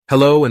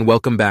Hello and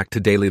welcome back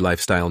to Daily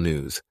Lifestyle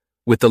News,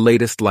 with the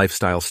latest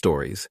lifestyle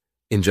stories,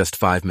 in just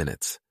 5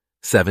 minutes,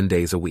 7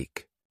 days a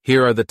week.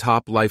 Here are the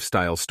top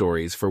lifestyle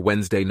stories for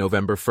Wednesday,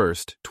 November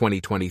 1st,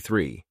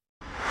 2023.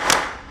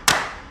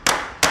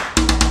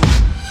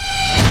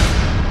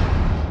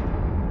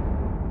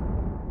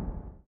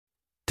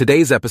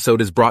 Today's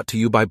episode is brought to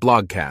you by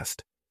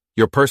Blogcast,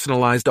 your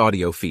personalized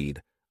audio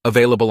feed,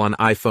 available on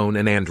iPhone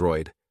and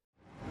Android.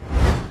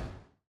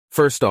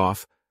 First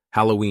off,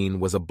 Halloween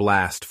was a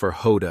blast for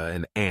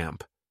Hoda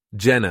and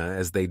Jenna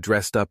as they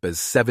dressed up as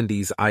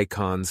 70s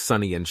icons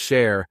Sonny and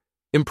Cher,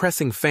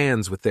 impressing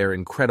fans with their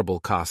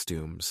incredible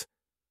costumes.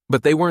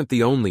 But they weren't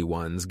the only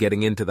ones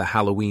getting into the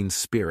Halloween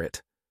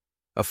spirit.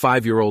 A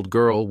 5-year-old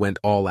girl went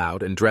all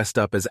out and dressed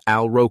up as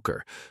Al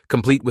Roker,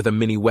 complete with a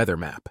mini weather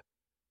map.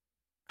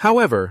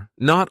 However,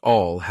 not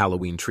all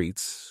Halloween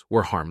treats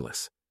were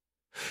harmless.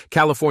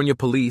 California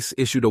police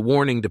issued a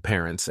warning to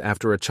parents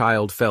after a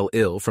child fell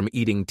ill from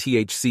eating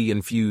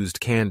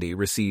THC-infused candy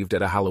received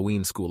at a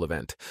Halloween school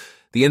event.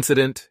 The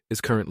incident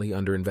is currently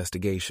under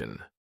investigation.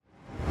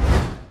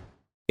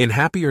 In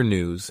happier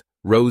news,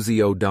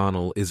 Rosie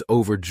O'Donnell is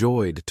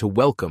overjoyed to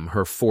welcome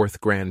her 4th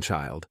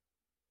grandchild.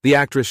 The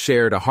actress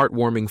shared a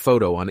heartwarming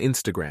photo on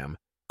Instagram,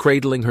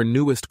 cradling her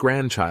newest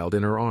grandchild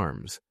in her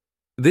arms.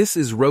 This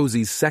is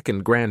Rosie's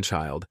 2nd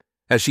grandchild,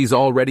 as she's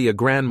already a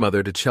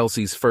grandmother to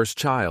Chelsea's first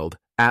child,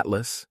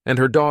 Atlas, and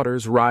her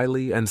daughters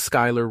Riley and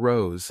Skylar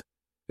Rose.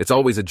 It's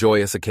always a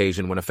joyous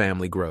occasion when a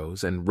family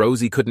grows, and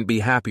Rosie couldn't be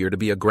happier to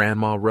be a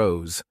Grandma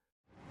Rose.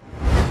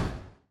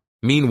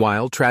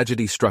 Meanwhile,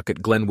 tragedy struck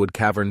at Glenwood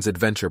Caverns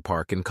Adventure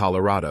Park in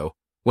Colorado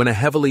when a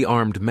heavily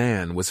armed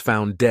man was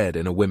found dead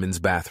in a women's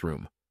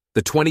bathroom.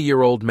 The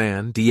 20-year-old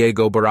man,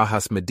 Diego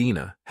Barajas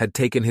Medina, had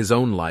taken his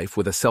own life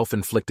with a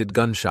self-inflicted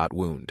gunshot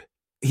wound.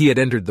 He had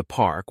entered the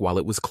park while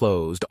it was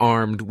closed,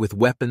 armed with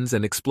weapons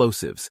and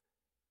explosives.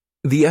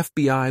 The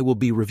FBI will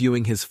be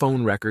reviewing his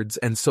phone records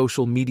and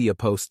social media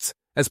posts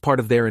as part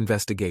of their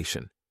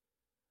investigation.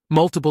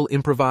 Multiple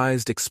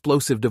improvised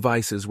explosive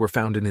devices were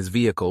found in his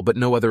vehicle, but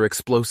no other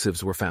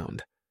explosives were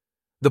found.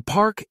 The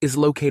park is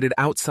located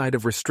outside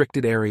of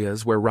restricted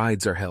areas where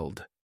rides are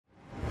held.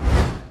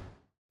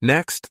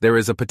 Next, there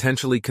is a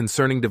potentially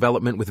concerning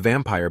development with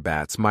vampire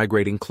bats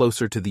migrating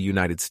closer to the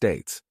United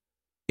States.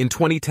 In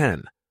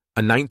 2010,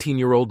 a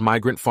 19-year-old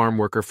migrant farm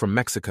worker from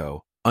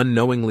Mexico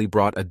unknowingly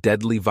brought a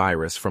deadly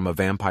virus from a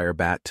vampire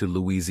bat to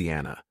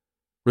Louisiana,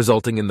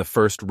 resulting in the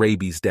first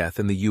rabies death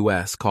in the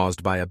U.S.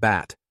 caused by a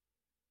bat.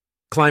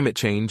 Climate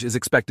change is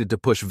expected to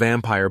push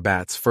vampire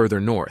bats further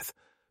north,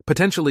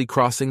 potentially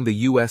crossing the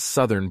U.S.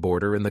 southern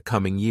border in the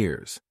coming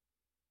years.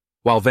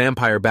 While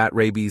vampire bat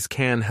rabies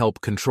can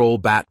help control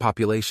bat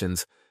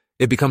populations,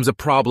 it becomes a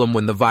problem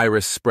when the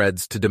virus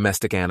spreads to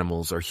domestic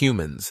animals or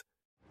humans.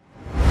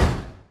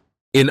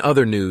 In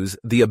other news,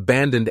 the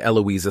abandoned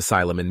Eloise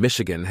asylum in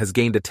Michigan has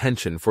gained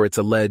attention for its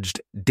alleged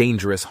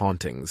dangerous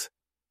hauntings.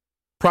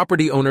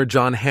 Property owner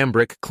John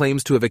Hambrick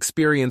claims to have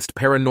experienced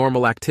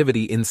paranormal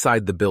activity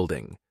inside the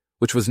building,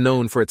 which was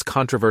known for its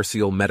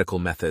controversial medical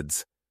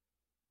methods.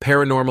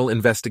 Paranormal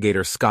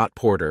investigator Scott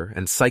Porter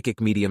and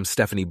psychic medium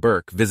Stephanie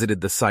Burke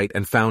visited the site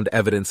and found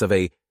evidence of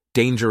a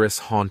dangerous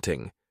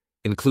haunting,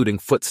 including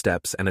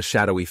footsteps and a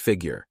shadowy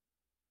figure.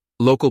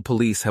 Local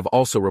police have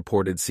also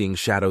reported seeing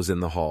shadows in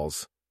the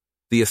halls.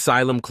 The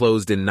asylum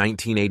closed in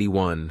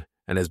 1981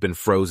 and has been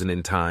frozen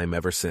in time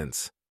ever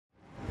since.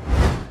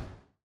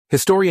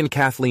 Historian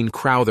Kathleen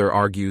Crowther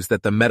argues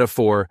that the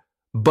metaphor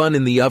bun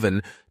in the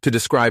oven to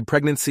describe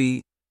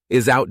pregnancy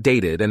is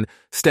outdated and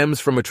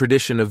stems from a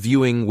tradition of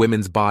viewing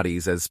women's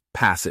bodies as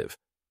passive.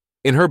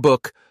 In her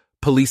book,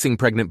 Policing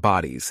Pregnant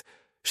Bodies,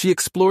 she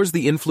explores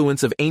the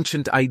influence of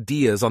ancient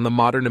ideas on the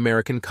modern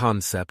American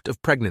concept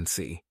of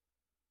pregnancy.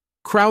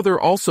 Crowther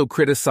also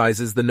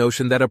criticizes the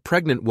notion that a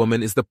pregnant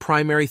woman is the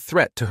primary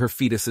threat to her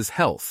fetus's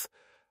health,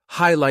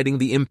 highlighting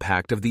the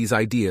impact of these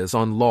ideas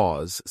on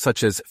laws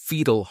such as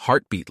fetal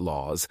heartbeat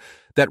laws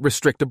that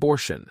restrict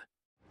abortion.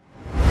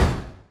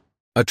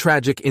 A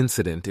tragic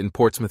incident in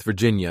Portsmouth,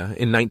 Virginia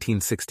in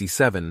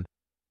 1967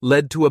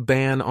 led to a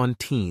ban on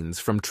teens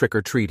from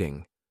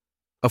trick-or-treating.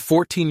 A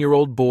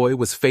 14-year-old boy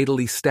was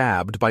fatally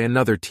stabbed by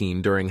another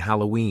teen during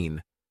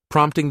Halloween,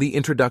 prompting the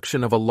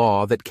introduction of a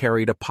law that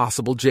carried a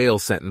possible jail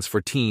sentence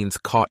for teens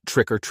caught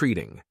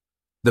trick-or-treating.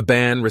 The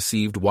ban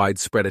received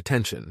widespread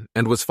attention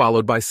and was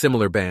followed by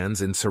similar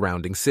bans in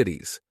surrounding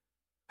cities.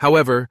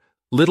 However,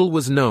 little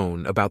was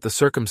known about the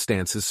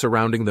circumstances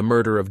surrounding the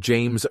murder of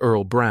James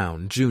Earl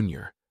Brown,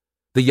 Jr.,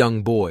 the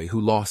young boy who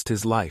lost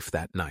his life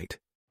that night.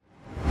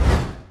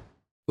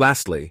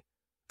 Lastly,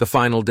 the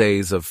final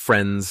days of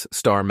Friends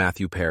star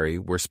Matthew Perry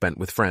were spent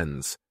with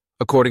friends,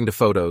 according to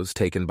photos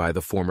taken by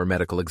the former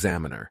medical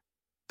examiner.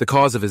 The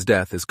cause of his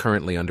death is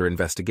currently under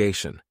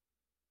investigation.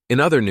 In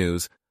other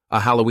news,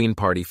 a Halloween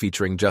party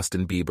featuring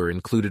Justin Bieber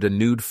included a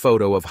nude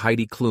photo of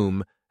Heidi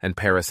Klum and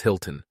Paris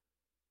Hilton.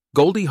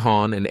 Goldie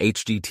Hawn and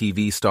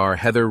HGTV star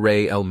Heather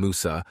Ray El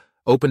Moussa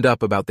opened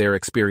up about their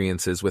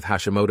experiences with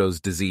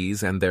Hashimoto's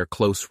disease and their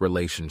close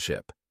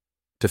relationship.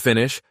 To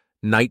finish,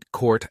 Night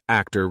Court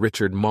actor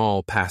Richard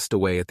Moll passed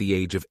away at the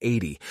age of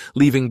 80,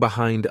 leaving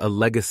behind a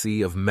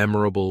legacy of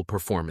memorable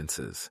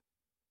performances.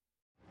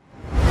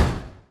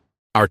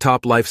 Our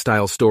top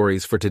lifestyle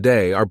stories for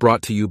today are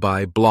brought to you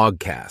by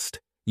Blogcast,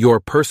 your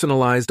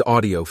personalized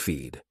audio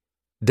feed.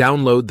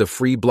 Download the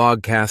free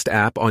Blogcast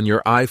app on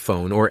your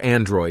iPhone or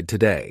Android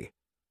today.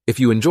 If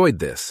you enjoyed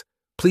this,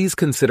 please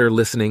consider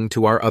listening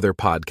to our other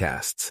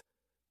podcasts: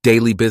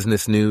 Daily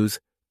Business News,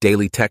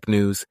 Daily Tech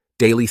News,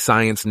 Daily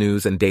Science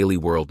News, and Daily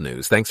World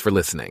News. Thanks for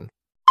listening.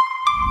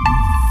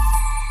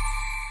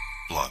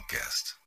 Blogcast.